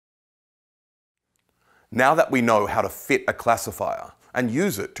Now that we know how to fit a classifier and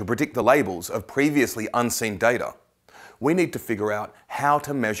use it to predict the labels of previously unseen data, we need to figure out how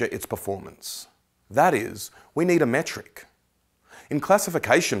to measure its performance. That is, we need a metric. In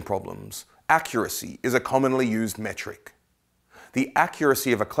classification problems, accuracy is a commonly used metric. The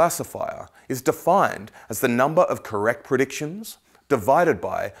accuracy of a classifier is defined as the number of correct predictions divided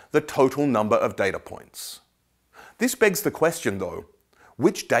by the total number of data points. This begs the question though,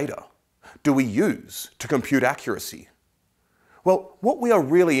 which data do we use to compute accuracy? Well, what we are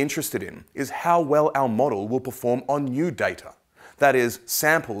really interested in is how well our model will perform on new data, that is,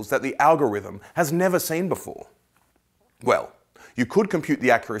 samples that the algorithm has never seen before. Well, you could compute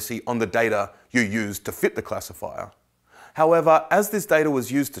the accuracy on the data you used to fit the classifier. However, as this data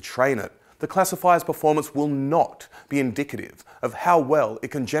was used to train it, the classifier's performance will not be indicative of how well it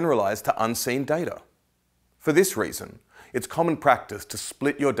can generalize to unseen data. For this reason, it's common practice to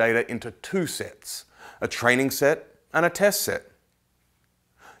split your data into two sets, a training set and a test set.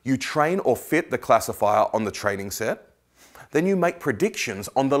 You train or fit the classifier on the training set, then you make predictions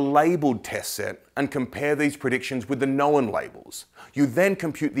on the labeled test set and compare these predictions with the known labels. You then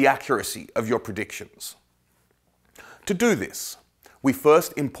compute the accuracy of your predictions. To do this, we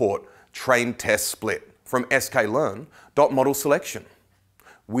first import train test split from sklearn.modelSelection.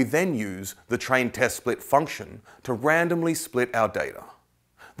 We then use the train test split function to randomly split our data.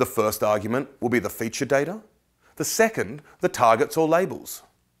 The first argument will be the feature data, the second, the targets or labels.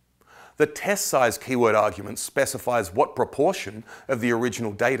 The test size keyword argument specifies what proportion of the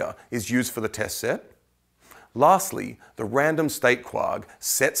original data is used for the test set. Lastly, the random state quark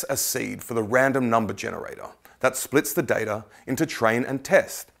sets a seed for the random number generator that splits the data into train and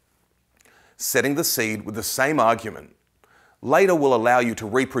test. Setting the seed with the same argument later will allow you to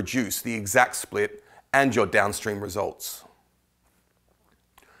reproduce the exact split and your downstream results.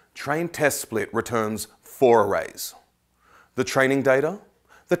 Train test split returns 4 arrays: the training data,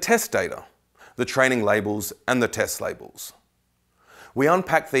 the test data, the training labels, and the test labels. We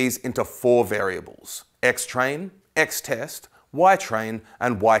unpack these into 4 variables: xtrain, xtest, ytrain,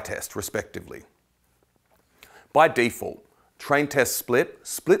 and ytest respectively. By default, train test split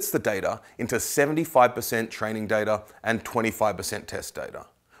splits the data into 75% training data and 25% test data,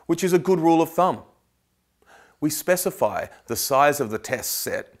 which is a good rule of thumb. We specify the size of the test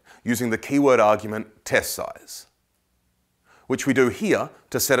set using the keyword argument test size, which we do here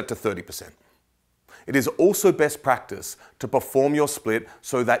to set it to 30%. It is also best practice to perform your split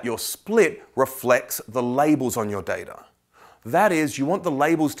so that your split reflects the labels on your data. That is, you want the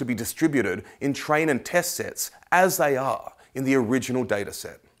labels to be distributed in train and test sets as they are in the original data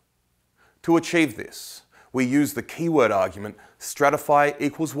set. To achieve this, we use the keyword argument stratify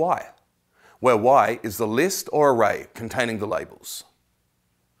equals y, where y is the list or array containing the labels.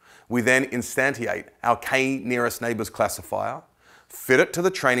 We then instantiate our k-nearest neighbors classifier, fit it to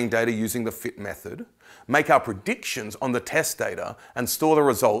the training data using the fit method, make our predictions on the test data, and store the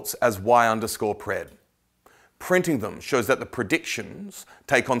results as y_pred. Printing them shows that the predictions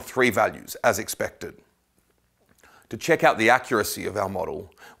take on 3 values as expected. To check out the accuracy of our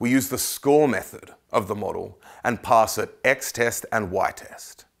model, we use the score method of the model and pass it xtest and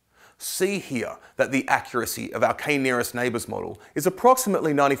ytest. See here that the accuracy of our k-nearest neighbors model is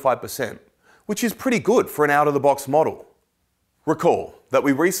approximately 95%, which is pretty good for an out-of-the-box model. Recall that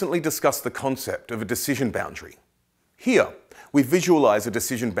we recently discussed the concept of a decision boundary. Here, we visualize a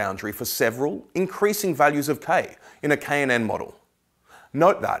decision boundary for several increasing values of k in a k&n model.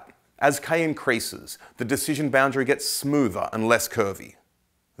 Note that, as k increases, the decision boundary gets smoother and less curvy.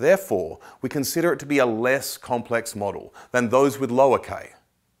 Therefore, we consider it to be a less complex model than those with lower k.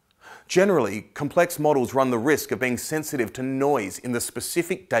 Generally, complex models run the risk of being sensitive to noise in the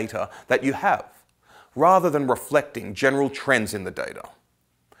specific data that you have, rather than reflecting general trends in the data.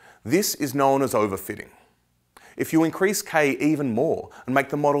 This is known as overfitting. If you increase k even more and make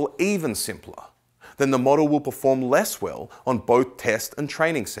the model even simpler, then the model will perform less well on both test and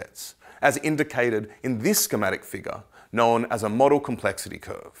training sets, as indicated in this schematic figure known as a model complexity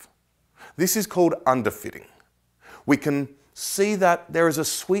curve. This is called underfitting. We can see that there is a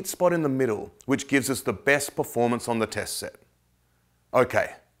sweet spot in the middle which gives us the best performance on the test set.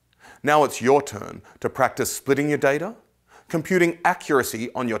 Okay, now it's your turn to practice splitting your data, computing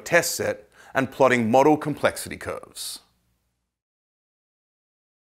accuracy on your test set, and plotting model complexity curves.